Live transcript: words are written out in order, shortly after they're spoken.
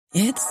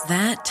It's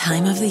that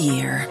time of the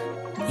year.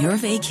 Your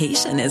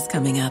vacation is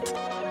coming up.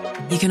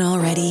 You can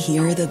already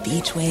hear the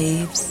beach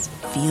waves,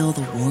 feel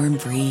the warm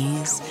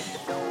breeze,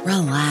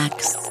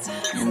 relax,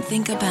 and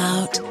think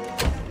about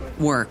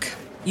work.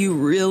 You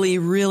really,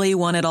 really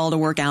want it all to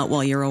work out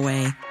while you're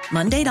away.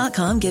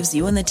 Monday.com gives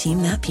you and the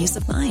team that peace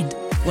of mind.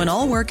 When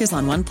all work is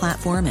on one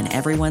platform and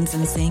everyone's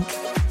in sync,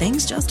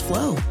 things just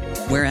flow.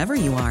 Wherever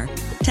you are,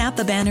 tap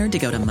the banner to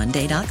go to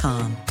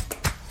Monday.com.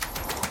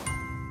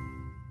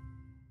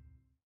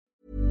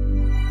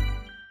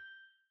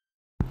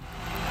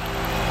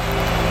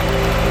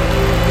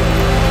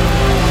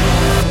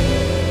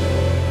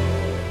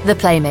 The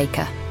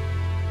Playmaker.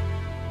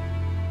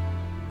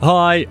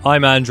 Hi,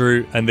 I'm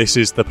Andrew, and this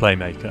is The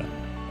Playmaker.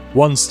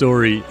 One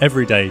story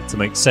every day to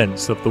make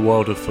sense of the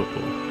world of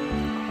football.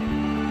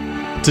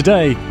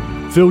 Today,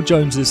 Phil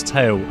Jones's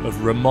tale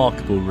of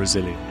remarkable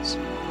resilience.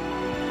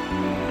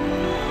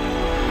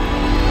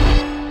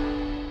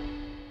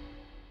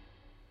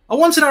 I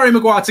wanted Harry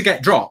Maguire to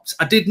get dropped.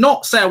 I did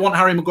not say I want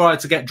Harry Maguire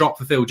to get dropped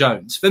for Phil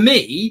Jones. For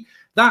me,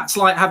 that's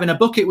like having a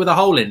bucket with a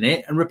hole in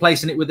it and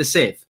replacing it with a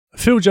sieve.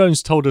 Phil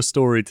Jones told a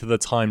story to the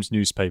Times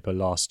newspaper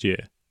last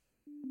year.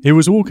 He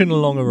was walking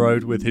along a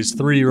road with his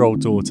 3-year-old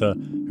daughter,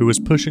 who was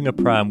pushing a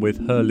pram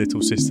with her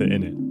little sister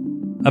in it.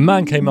 A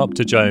man came up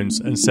to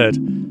Jones and said,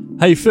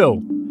 "Hey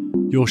Phil,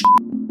 you're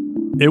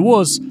It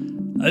was,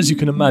 as you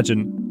can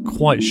imagine,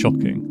 quite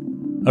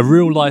shocking. A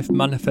real-life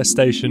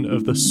manifestation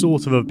of the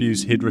sort of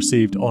abuse he'd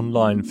received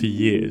online for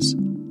years.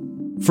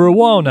 For a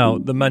while now,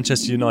 the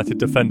Manchester United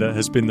defender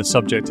has been the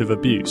subject of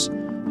abuse,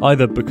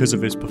 either because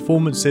of his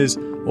performances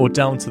or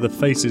down to the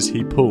faces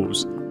he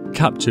pulls,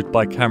 captured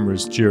by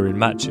cameras during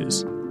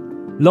matches.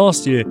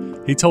 Last year,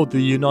 he told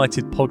the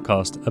United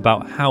podcast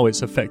about how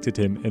it's affected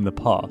him in the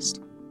past.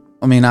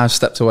 I mean, I've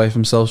stepped away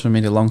from social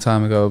media a long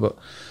time ago, but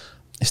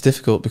it's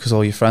difficult because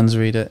all your friends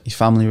read it, your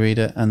family read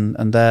it, and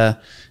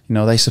they're, you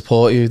know, they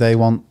support you. They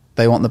want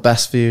the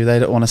best for you. They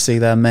don't want to see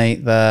their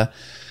mate, their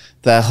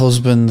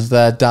husband,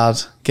 their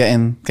dad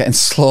getting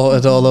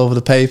slaughtered all over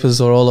the papers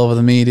or all over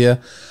the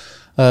media.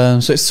 So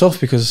it's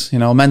tough because, you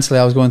know, mentally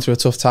I was going through a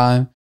tough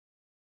time.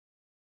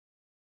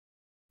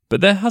 But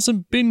there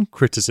hasn't been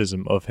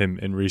criticism of him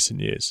in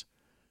recent years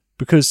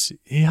because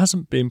he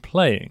hasn't been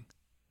playing.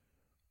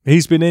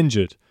 He's been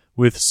injured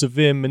with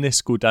severe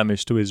meniscal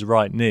damage to his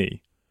right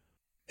knee.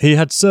 He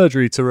had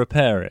surgery to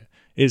repair it.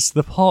 It's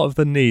the part of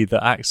the knee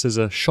that acts as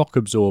a shock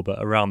absorber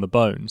around the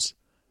bones.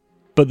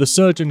 But the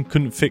surgeon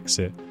couldn't fix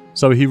it,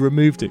 so he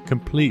removed it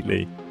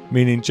completely,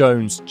 meaning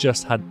Jones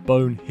just had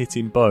bone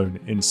hitting bone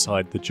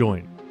inside the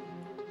joint.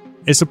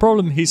 It's a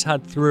problem he's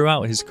had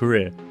throughout his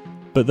career,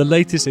 but the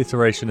latest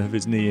iteration of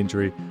his knee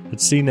injury had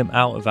seen him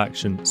out of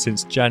action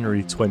since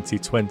January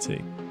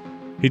 2020.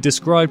 He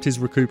described his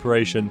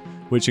recuperation,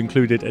 which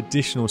included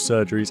additional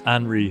surgeries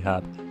and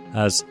rehab,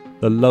 as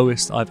the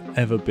lowest I've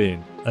ever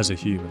been as a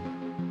human.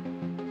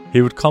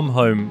 He would come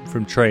home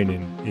from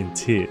training in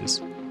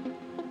tears.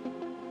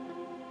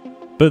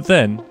 But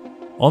then,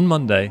 on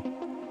Monday,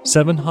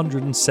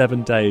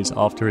 707 days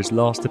after his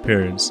last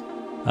appearance,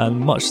 and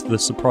much to the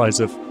surprise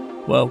of,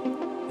 well,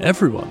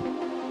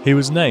 everyone, he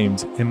was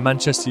named in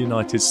Manchester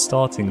United's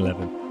starting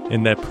 11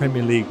 in their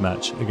Premier League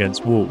match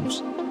against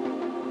Wolves.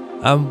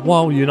 And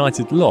while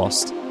United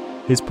lost,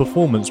 his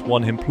performance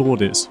won him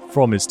plaudits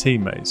from his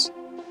teammates.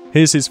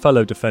 Here's his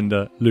fellow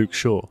defender, Luke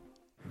Shaw.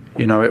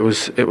 You know, it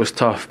was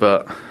tough,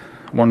 but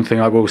one thing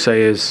I will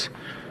say is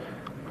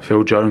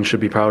Phil Jones should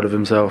be proud of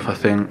himself. I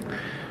think,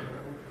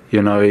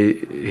 you know,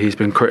 he's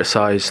been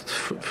criticised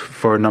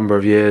for a number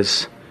of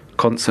years,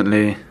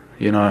 constantly,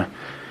 you know,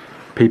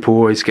 people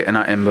always getting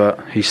at him, but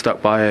he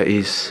stuck by it.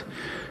 He's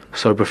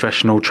so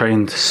professional,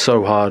 trained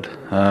so hard,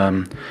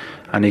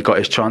 and he got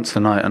his chance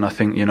tonight, and I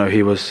think, you know,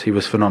 he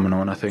was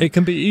phenomenal. And I think it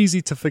can be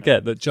easy to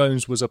forget that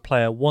Jones was a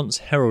player once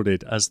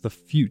heralded as the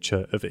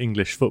future of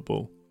English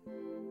football.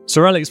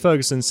 Sir Alex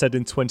Ferguson said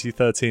in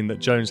 2013 that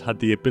Jones had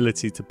the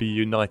ability to be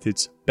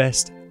United's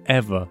best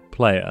ever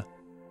player.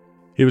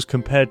 He was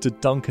compared to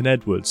Duncan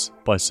Edwards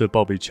by Sir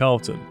Bobby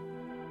Charlton.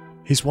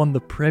 He's won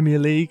the Premier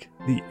League,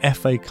 the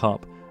FA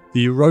Cup, the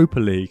Europa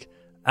League,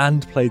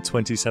 and played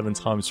 27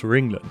 times for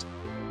England.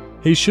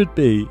 He should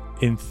be,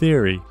 in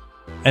theory,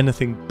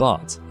 anything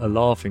but a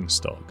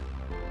laughingstock.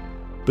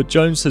 But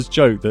Jones has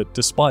joked that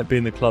despite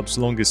being the club's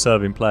longest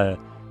serving player,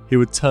 he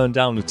would turn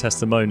down a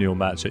testimonial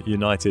match at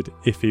United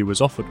if he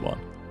was offered one.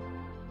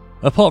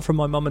 "Apart from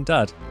my mum and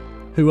dad,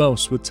 who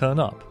else would turn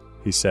up?"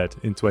 he said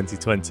in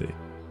 2020.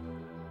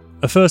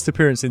 A first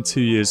appearance in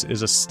 2 years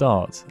is a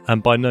start,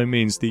 and by no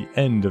means the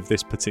end of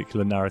this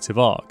particular narrative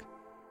arc.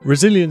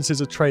 Resilience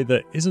is a trait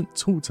that isn't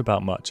talked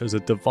about much as a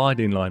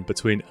dividing line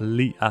between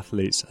elite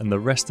athletes and the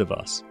rest of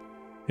us.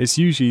 It's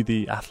usually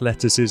the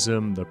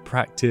athleticism, the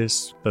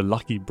practice, the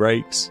lucky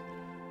breaks,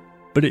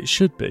 but it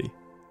should be.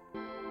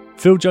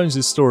 Phil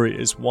Jones's story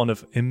is one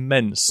of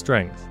immense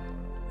strength,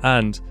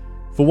 and,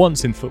 for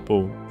once in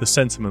football, the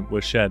sentiment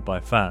was shared by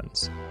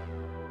fans.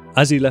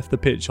 As he left the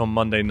pitch on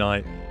Monday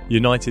night,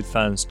 United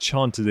fans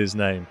chanted his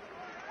name,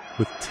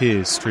 with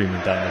tears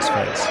streaming down his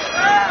face.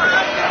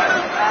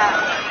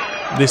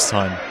 This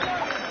time,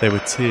 they were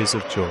tears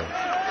of joy.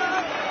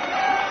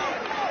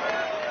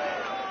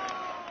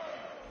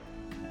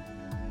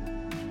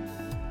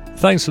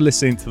 Thanks for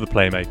listening to The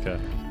Playmaker.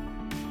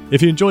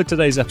 If you enjoyed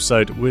today's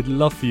episode, we'd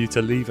love for you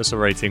to leave us a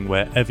rating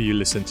wherever you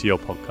listen to your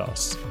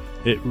podcasts.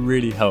 It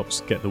really helps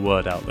get the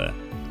word out there.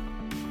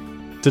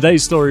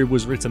 Today's story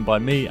was written by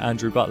me,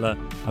 Andrew Butler,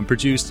 and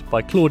produced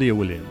by Claudia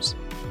Williams.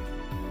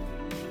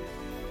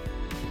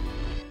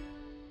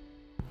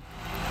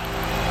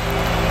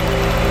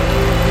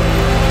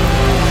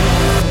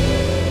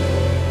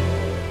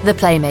 The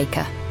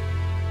Playmaker.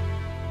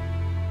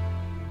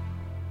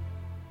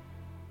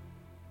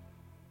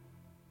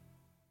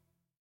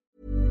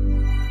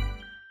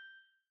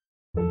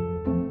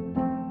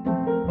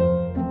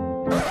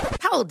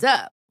 Hold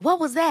up. What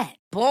was that?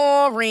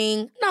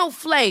 Boring. No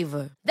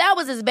flavor. That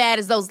was as bad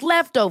as those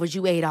leftovers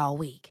you ate all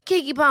week.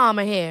 Keke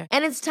Palmer here,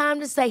 and it's time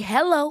to say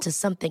hello to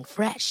something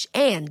fresh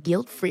and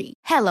guilt-free.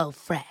 Hello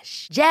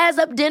Fresh. Jazz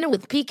up dinner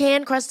with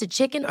pecan-crusted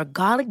chicken or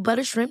garlic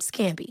butter shrimp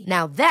scampi.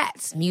 Now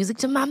that's music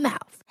to my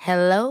mouth.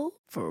 Hello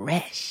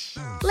Fresh.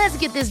 Let's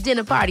get this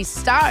dinner party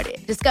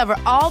started. Discover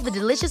all the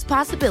delicious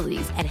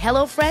possibilities at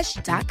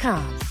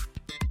HelloFresh.com.